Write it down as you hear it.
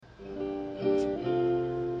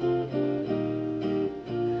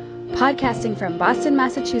Podcasting from Boston,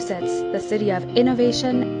 Massachusetts, the city of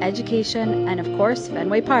innovation, education, and of course,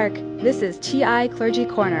 Fenway Park, this is TI Clergy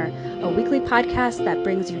Corner, a weekly podcast that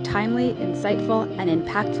brings you timely, insightful, and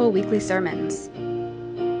impactful weekly sermons.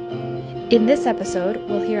 In this episode,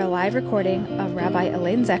 we'll hear a live recording of Rabbi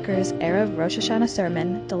Elaine Zecher's Erev Rosh Hashanah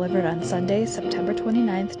sermon delivered on Sunday, September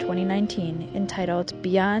 29th, 2019, entitled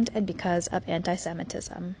Beyond and Because of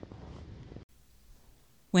Anti-Semitism.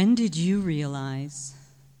 When did you realize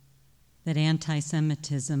that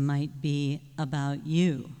anti-Semitism might be about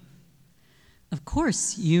you? Of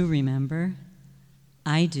course you remember.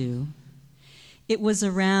 I do. It was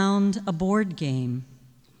around a board game,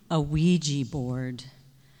 a Ouija board,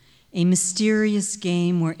 a mysterious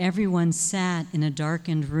game where everyone sat in a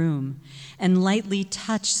darkened room and lightly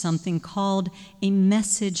touched something called a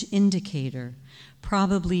message indicator,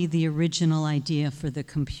 probably the original idea for the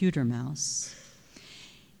computer mouse.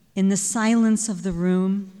 In the silence of the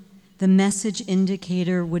room, the message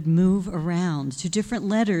indicator would move around to different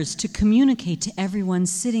letters to communicate to everyone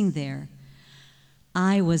sitting there.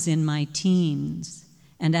 I was in my teens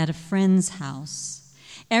and at a friend's house.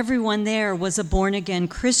 Everyone there was a born-again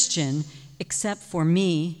Christian, except for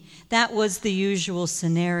me. That was the usual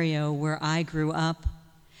scenario where I grew up.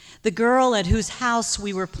 The girl at whose house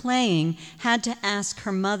we were playing had to ask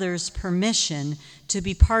her mother's permission to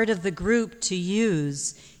be part of the group to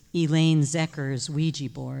use Elaine Zecher's Ouija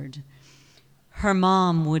board. Her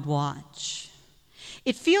mom would watch.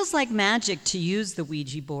 It feels like magic to use the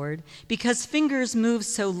Ouija board because fingers move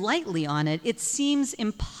so lightly on it, it seems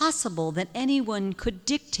impossible that anyone could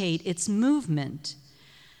dictate its movement.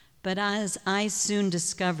 But as I soon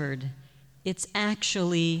discovered, it's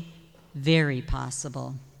actually very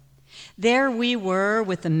possible. There we were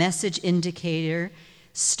with the message indicator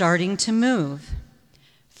starting to move.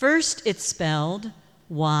 First it spelled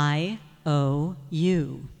Y-O-U.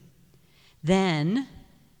 Then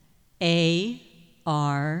A-R-E.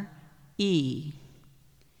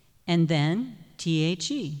 And then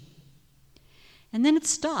T-H-E. And then it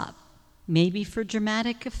stopped, maybe for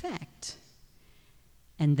dramatic effect.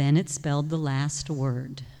 And then it spelled the last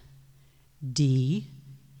word. D-E-V-I-L.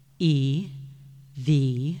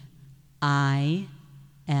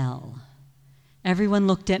 Everyone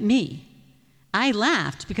looked at me. I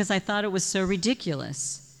laughed because I thought it was so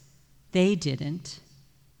ridiculous. They didn't.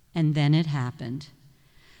 And then it happened.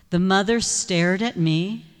 The mother stared at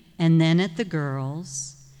me and then at the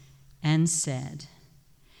girls and said,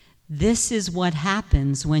 "This is what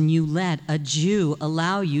happens when you let a Jew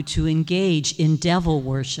allow you to engage in devil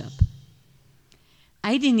worship."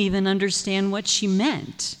 I didn't even understand what she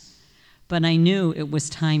meant, but I knew it was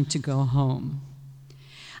time to go home.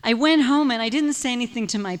 I went home and I didn't say anything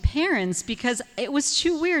to my parents because it was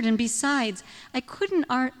too weird, and besides, I couldn't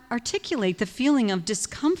articulate the feeling of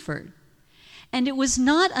discomfort. And it was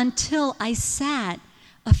not until I sat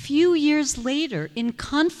a few years later in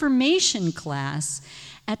confirmation class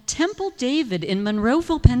at Temple David in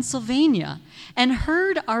Monroeville, Pennsylvania, and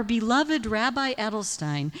heard our beloved Rabbi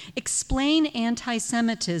Edelstein explain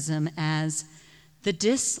anti-Semitism as the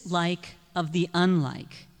dislike of the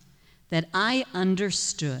unlike, that I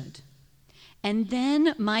understood. And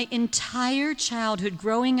then my entire childhood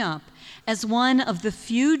growing up as one of the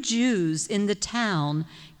few Jews in the town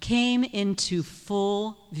came into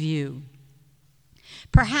full view.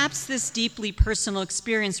 Perhaps this deeply personal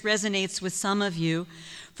experience resonates with some of you,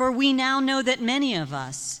 for we now know that many of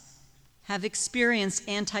us have experienced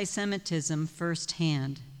anti-Semitism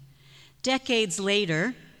firsthand. Decades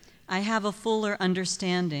later, I have a fuller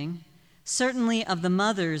understanding, certainly of the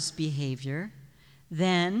mother's behavior,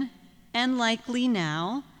 then, and likely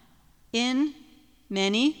now, in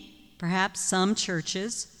many, perhaps some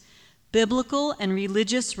churches, biblical and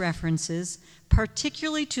religious references,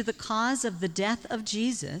 particularly to the cause of the death of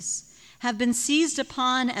Jesus, have been seized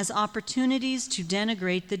upon as opportunities to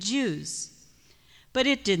denigrate the Jews. But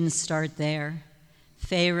it didn't start there.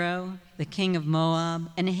 Pharaoh, the king of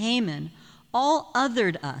Moab, and Haman all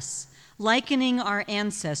othered us, likening our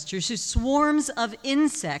ancestors to swarms of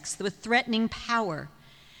insects with threatening power.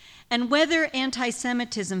 And whether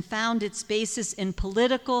anti-Semitism found its basis in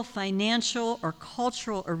political, financial, or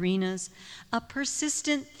cultural arenas, a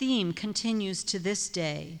persistent theme continues to this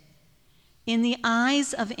day. In the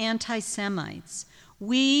eyes of anti-Semites,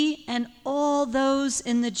 we and all those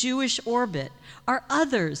in the Jewish orbit are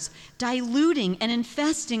others, diluting and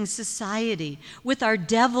infesting society with our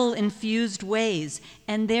devil-infused ways,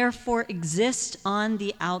 and therefore exist on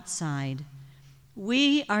the outside.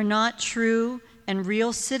 We are not true and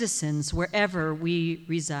real citizens wherever we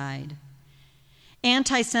reside.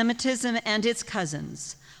 Anti-Semitism and its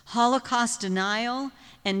cousins, Holocaust denial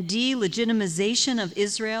and delegitimization of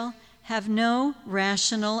Israel, have no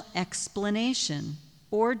rational explanation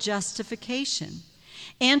or justification.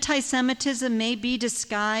 Anti-Semitism may be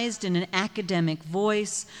disguised in an academic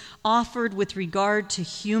voice, offered with regard to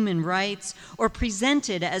human rights, or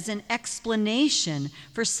presented as an explanation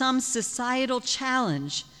for some societal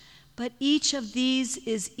challenge, but each of these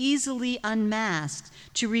is easily unmasked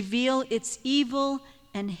to reveal its evil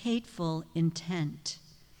and hateful intent.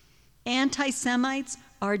 Anti-Semites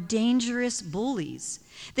are dangerous bullies.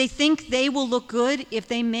 They think they will look good if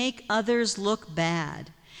they make others look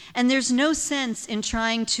bad. And there's no sense in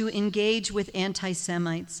trying to engage with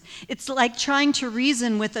anti-Semites. It's like trying to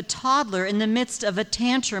reason with a toddler in the midst of a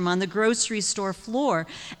tantrum on the grocery store floor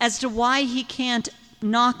as to why he can't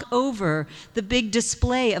knock over the big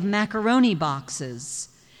display of macaroni boxes.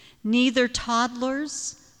 Neither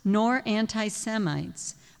toddlers nor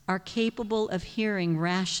anti-Semites are capable of hearing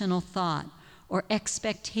rational thought or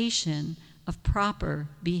expectation of proper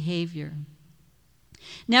behavior.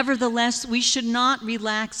 Nevertheless, we should not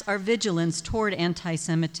relax our vigilance toward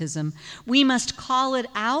anti-Semitism. We must call it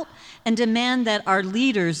out and demand that our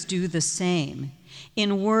leaders do the same.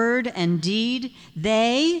 In word and deed,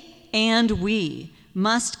 they and we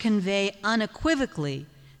must convey unequivocally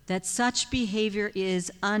that such behavior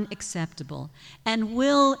is unacceptable and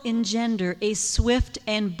will engender a swift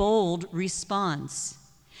and bold response.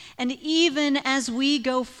 And even as we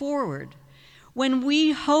go forward, when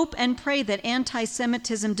we hope and pray that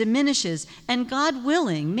anti-Semitism diminishes and, God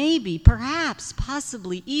willing, maybe, perhaps,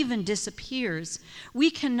 possibly even disappears, we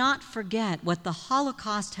cannot forget what the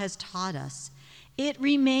Holocaust has taught us. It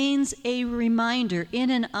remains a reminder in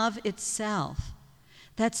and of itself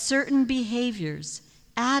that certain behaviors,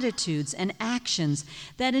 attitudes, and actions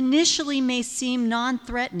that initially may seem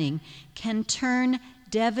non-threatening can turn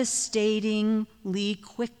devastatingly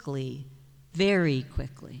quickly, very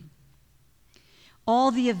quickly.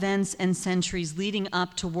 All the events and centuries leading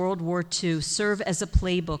up to World War II serve as a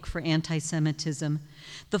playbook for anti-Semitism.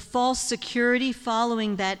 The false security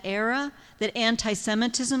following that era, that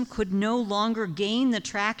anti-Semitism could no longer gain the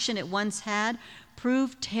traction it once had,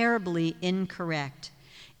 proved terribly incorrect.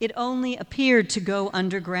 It only appeared to go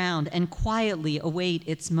underground and quietly await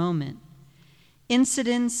its moment.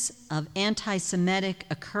 Incidents of anti-Semitic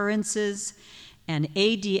occurrences, and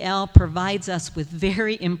ADL provides us with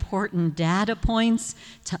very important data points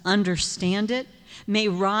to understand it, may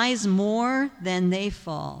rise more than they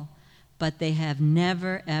fall, but they have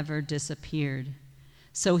never, ever disappeared.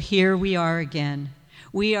 So here we are again.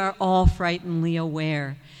 We are all frighteningly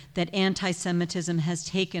aware that anti-Semitism has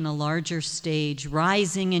taken a larger stage,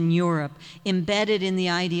 rising in Europe, embedded in the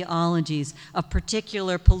ideologies of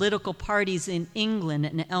particular political parties in England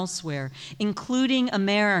and elsewhere, including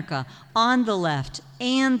America, on the left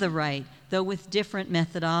and the right, though with different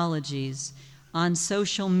methodologies. On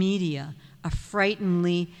social media, a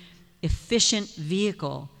frighteningly efficient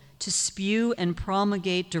vehicle to spew and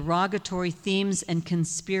promulgate derogatory themes and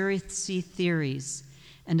conspiracy theories,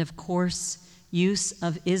 and of course, use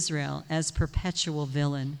of Israel as perpetual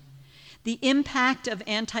villain. The impact of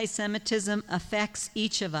anti-Semitism affects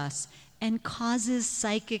each of us and causes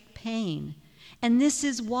psychic pain. And this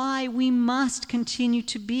is why we must continue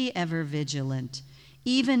to be ever vigilant,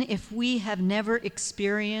 even if we have never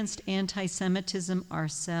experienced anti-Semitism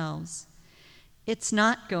ourselves. It's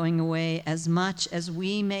not going away as much as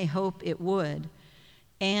we may hope it would,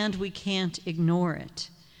 and we can't ignore it.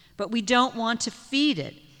 But we don't want to feed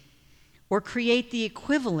it or create the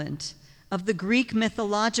equivalent of the Greek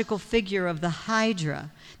mythological figure of the Hydra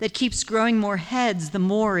that keeps growing more heads the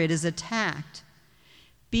more it is attacked.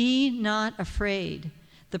 Be not afraid.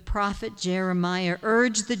 The prophet Jeremiah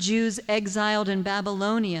urged the Jews exiled in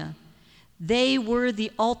Babylonia. They were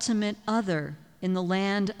the ultimate other in the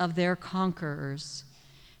land of their conquerors.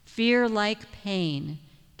 Fear like pain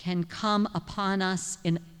can come upon us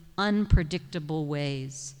in unpredictable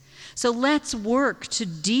ways. So let's work to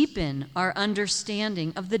deepen our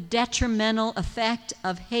understanding of the detrimental effect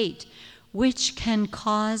of hate, which can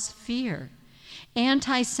cause fear.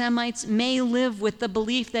 Anti-Semites may live with the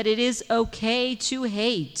belief that it is okay to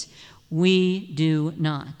hate. We do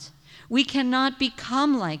not. We cannot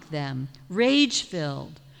become like them,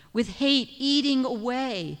 rage-filled, with hate eating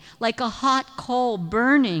away like a hot coal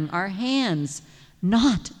burning our hands,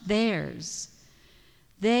 not theirs.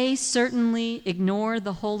 They certainly ignore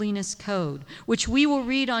the holiness code, which we will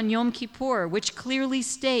read on Yom Kippur, which clearly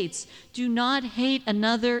states, do not hate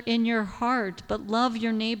another in your heart, but love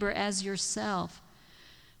your neighbor as yourself.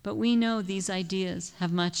 But we know these ideas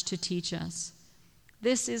have much to teach us.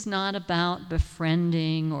 This is not about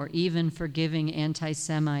befriending or even forgiving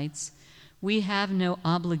anti-Semites. We have no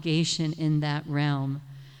obligation in that realm,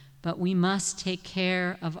 but we must take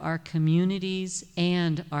care of our communities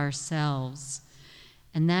and ourselves.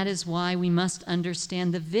 And that is why we must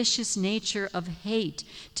understand the vicious nature of hate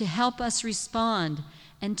to help us respond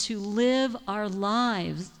and to live our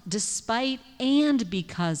lives despite and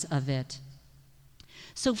because of it.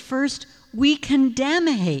 So first, we condemn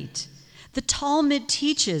hate. The Talmud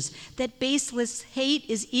teaches that baseless hate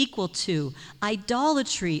is equal to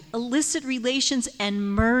idolatry, illicit relations,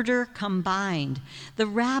 and murder combined. The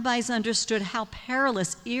rabbis understood how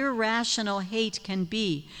perilous irrational hate can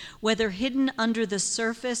be, whether hidden under the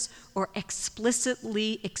surface or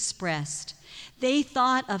explicitly expressed. They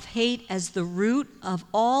thought of hate as the root of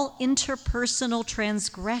all interpersonal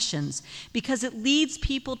transgressions because it leads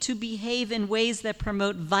people to behave in ways that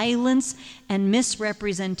promote violence and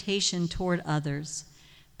misrepresentation toward others.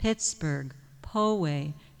 Pittsburgh,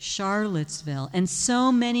 Poway, Charlottesville, and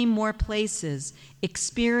so many more places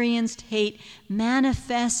experienced hate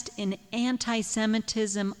manifest in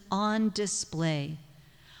anti-Semitism on display.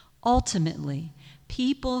 Ultimately,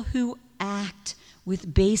 people who act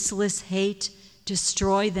with baseless hate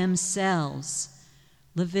destroy themselves.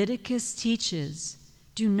 Leviticus teaches,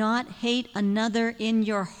 do not hate another in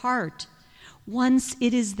your heart. Once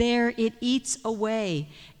it is there, it eats away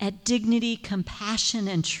at dignity, compassion,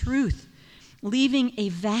 and truth, leaving a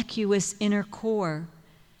vacuous inner core.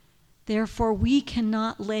 Therefore, we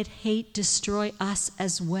cannot let hate destroy us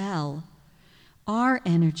as well. Our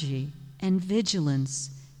energy and vigilance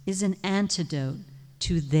is an antidote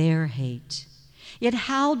to their hate. Yet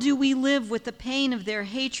how do we live with the pain of their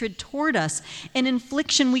hatred toward us, an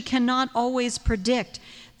infliction we cannot always predict,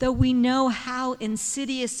 though we know how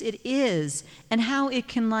insidious it is and how it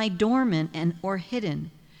can lie dormant or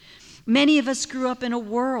hidden? Many of us grew up in a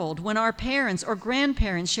world when our parents or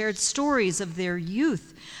grandparents shared stories of their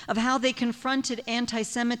youth, of how they confronted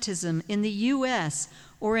anti-Semitism in the U.S.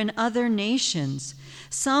 or in other nations.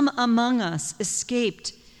 Some among us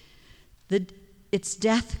escaped its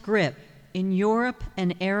death grip in Europe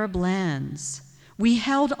and Arab lands. We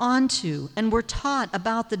held on to and were taught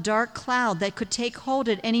about the dark cloud that could take hold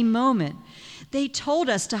at any moment. They told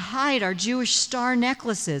us to hide our Jewish star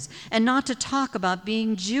necklaces and not to talk about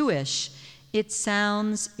being Jewish. It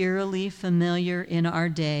sounds eerily familiar in our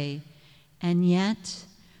day, and yet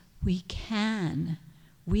we can.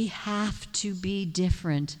 We have to be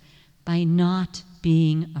different by not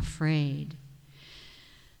being afraid.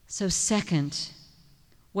 So second,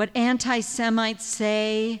 what anti-Semites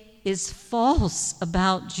say is false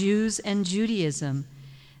about Jews and Judaism.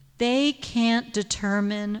 They can't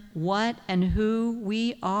determine what and who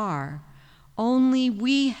we are. Only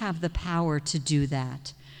we have the power to do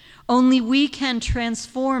that. Only we can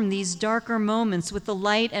transform these darker moments with the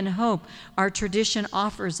light and hope our tradition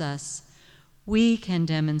offers us. We can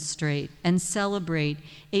demonstrate and celebrate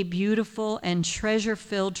a beautiful and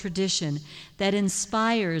treasure-filled tradition that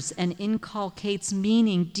inspires and inculcates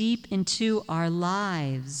meaning deep into our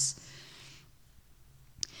lives.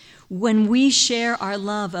 When we share our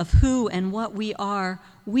love of who and what we are,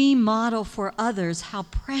 we model for others how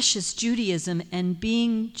precious Judaism and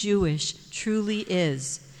being Jewish truly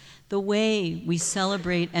is. The way we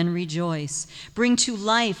celebrate and rejoice, bring to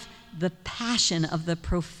life the passion of the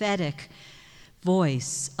prophetic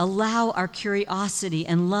voice, allow our curiosity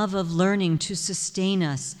and love of learning to sustain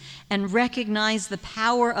us, and recognize the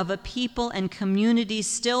power of a people and community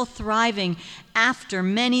still thriving after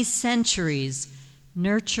many centuries,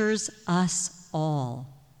 nurtures us all.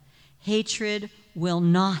 Hatred will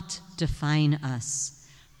not define us,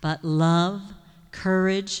 but love,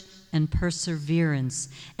 courage, and perseverance,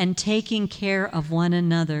 and taking care of one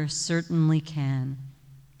another certainly can.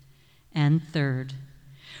 And third,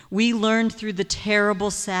 we learned through the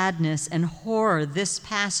terrible sadness and horror this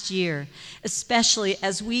past year, especially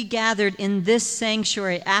as we gathered in this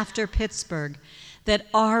sanctuary after Pittsburgh, that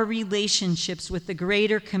our relationships with the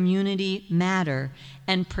greater community matter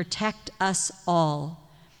and protect us all.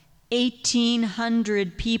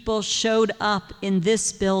 1,800 people showed up in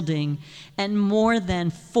this building and more than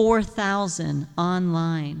 4,000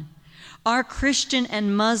 online. Our Christian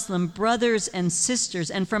and Muslim brothers and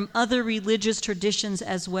sisters, and from other religious traditions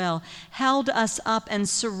as well, held us up and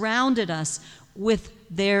surrounded us with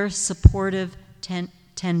their supportive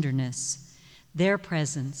tenderness. Their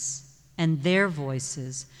presence and their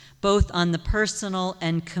voices, both on the personal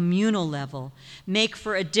and communal level, make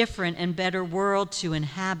for a different and better world to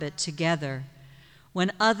inhabit together.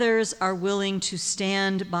 When others are willing to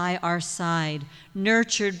stand by our side,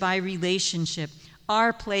 nurtured by relationship,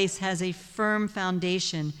 our place has a firm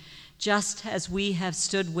foundation, just as we have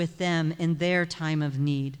stood with them in their time of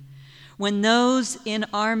need. When those in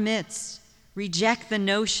our midst reject the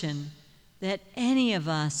notion that any of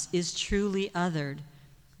us is truly othered,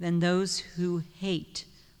 then those who hate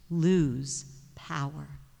lose power.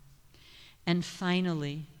 And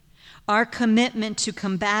finally, our commitment to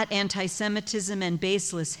combat anti-Semitism and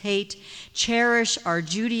baseless hate, cherish our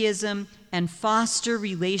Judaism, and foster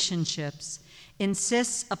relationships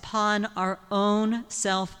insists upon our own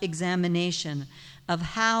self-examination of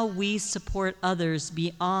how we support others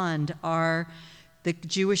beyond the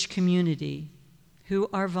Jewish community who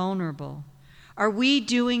are vulnerable. Are we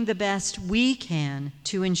doing the best we can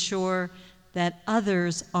to ensure that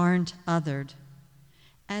others aren't othered?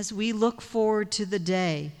 As we look forward to the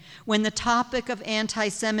day when the topic of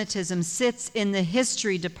anti-Semitism sits in the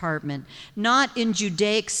history department, not in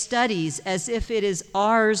Judaic studies as if it is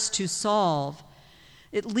ours to solve,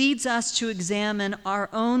 it leads us to examine our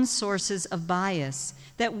own sources of bias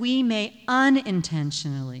that we may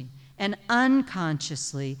unintentionally and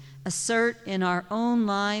unconsciously assert in our own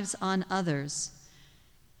lives on others.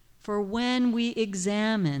 For when we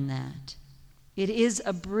examine that, it is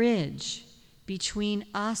a bridge between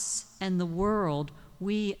us and the world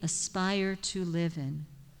we aspire to live in.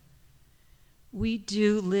 We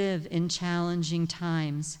do live in challenging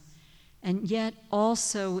times, and yet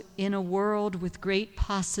also in a world with great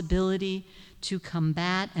possibility to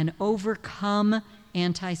combat and overcome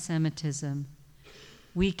anti-Semitism.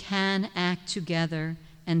 We can act together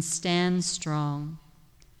and stand strong.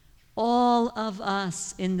 All of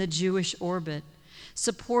us in the Jewish orbit,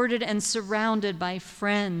 supported and surrounded by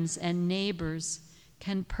friends and neighbors,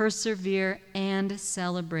 can persevere and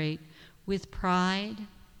celebrate with pride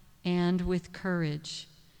and with courage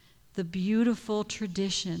the beautiful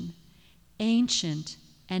tradition, ancient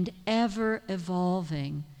and ever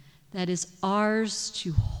evolving, that is ours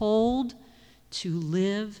to hold, to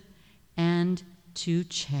live, and to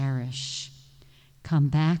cherish. Come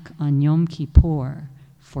back on Yom Kippur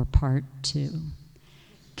for part 2.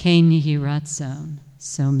 Ken Yehi Ratzon,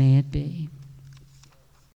 so may it be.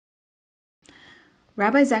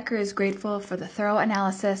 Rabbi Zecher is grateful for the thorough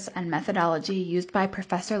analysis and methodology used by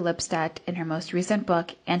Professor Lipstadt in her most recent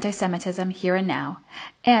book, Anti-Semitism Here and Now,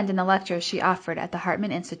 and in the lectures she offered at the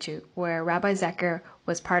Hartman Institute, where Rabbi Zecher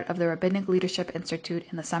was part of the Rabbinic Leadership Institute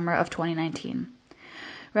in the summer of 2019.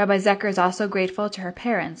 Rabbi Zecher is also grateful to her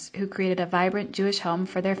parents, who created a vibrant Jewish home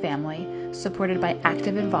for their family, supported by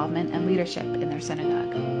active involvement and leadership in their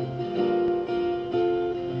synagogue.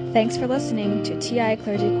 Thanks for listening to TI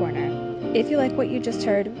Clergy Corner. If you like what you just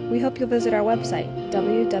heard, we hope you'll visit our website,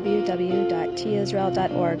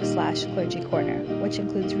 www.tisrael.org/clergycorner, which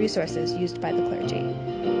includes resources used by the clergy.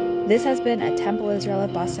 This has been a Temple Israel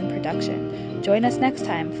of Boston production. Join us next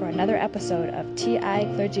time for another episode of TI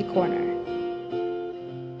Clergy Corner.